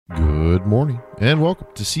Good morning, and welcome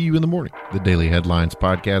to See You in the Morning, the daily headlines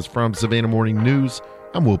podcast from Savannah Morning News.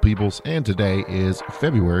 I'm Will Peoples, and today is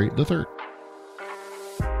February the 3rd.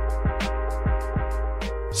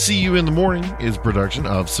 See You in the Morning is a production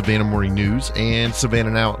of Savannah Morning News and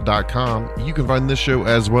SavannahNow.com. You can find this show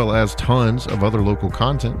as well as tons of other local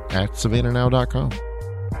content at SavannahNow.com.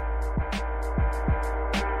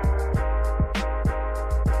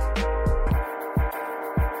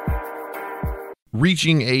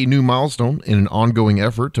 Reaching a new milestone in an ongoing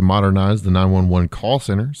effort to modernize the 911 call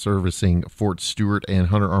center servicing Fort Stewart and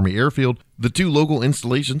Hunter Army Airfield, the two local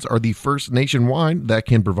installations are the first nationwide that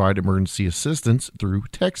can provide emergency assistance through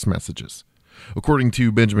text messages. According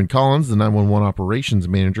to Benjamin Collins, the 911 operations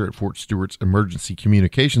manager at Fort Stewart's Emergency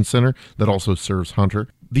Communications Center that also serves Hunter,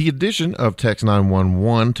 the addition of Text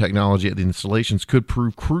 911 technology at the installations could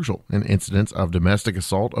prove crucial in incidents of domestic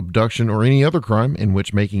assault, abduction, or any other crime in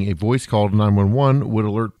which making a voice call to 911 would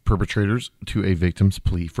alert perpetrators to a victim's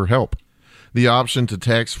plea for help. The option to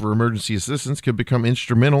text for emergency assistance could become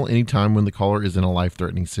instrumental anytime when the caller is in a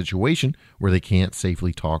life-threatening situation where they can't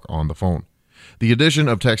safely talk on the phone. The addition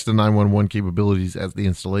of text to 911 capabilities as the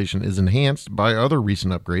installation is enhanced by other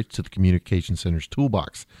recent upgrades to the Communication Center's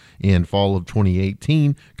toolbox. In fall of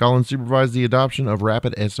 2018, Collins supervised the adoption of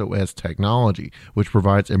Rapid SOS technology, which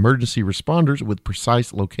provides emergency responders with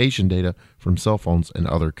precise location data from cell phones and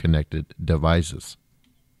other connected devices.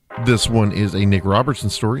 This one is a Nick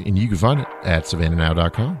Robertson story, and you can find it at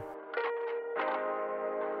SavannahNow.com.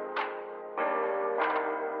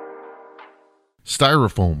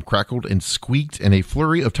 Styrofoam crackled and squeaked, and a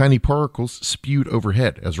flurry of tiny particles spewed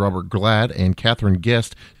overhead as Robert Glad and Catherine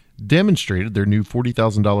Guest demonstrated their new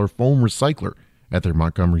 $40,000 foam recycler at their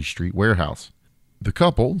Montgomery Street warehouse. The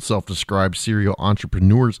couple, self-described serial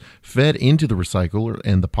entrepreneurs, fed into the recycler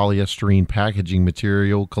and the polyester packaging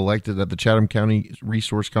material collected at the Chatham County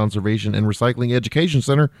Resource Conservation and Recycling Education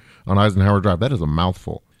Center on Eisenhower Drive. That is a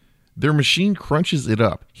mouthful. Their machine crunches it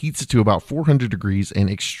up, heats it to about 400 degrees, and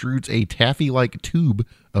extrudes a taffy-like tube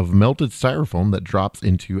of melted styrofoam that drops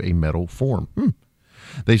into a metal form.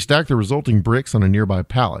 They stack the resulting bricks on a nearby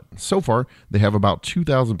pallet. So far, they have about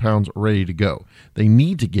 2,000 pounds ready to go. They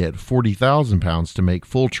need to get 40,000 pounds to make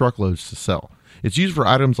full truckloads to sell. It's used for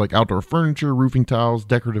items like outdoor furniture, roofing tiles,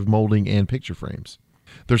 decorative molding, and picture frames.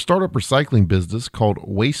 Their startup recycling business, called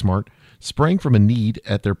WaySmart, sprang from a need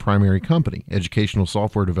at their primary company, educational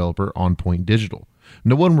software developer On Point Digital.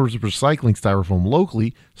 No one was recycling styrofoam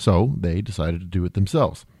locally, so they decided to do it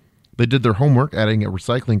themselves. They did their homework, adding a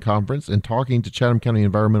recycling conference and talking to Chatham County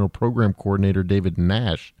Environmental Program Coordinator David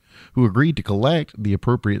Nash, who agreed to collect the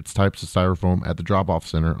appropriate types of styrofoam at the drop-off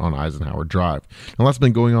center on Eisenhower Drive. Now, that's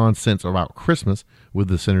been going on since about Christmas, with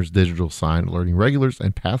the center's digital sign alerting regulars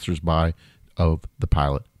and passersby of the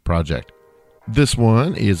pilot project. This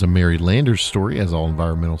one is a Mary Landers story, as all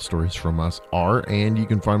environmental stories from us are, and you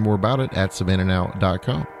can find more about it at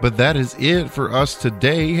SavannahNow.com. But that is it for us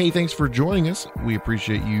today. Hey, thanks for joining us. We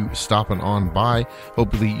appreciate you stopping on by.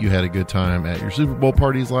 Hopefully you had a good time at your Super Bowl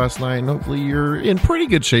parties last night, and hopefully you're in pretty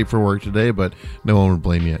good shape for work today, but no one would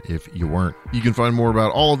blame you if you weren't. You can find more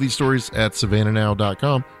about all of these stories at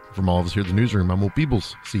SavannahNow.com. From all of us here at the newsroom, I'm Will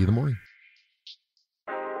Peoples. See you in the morning.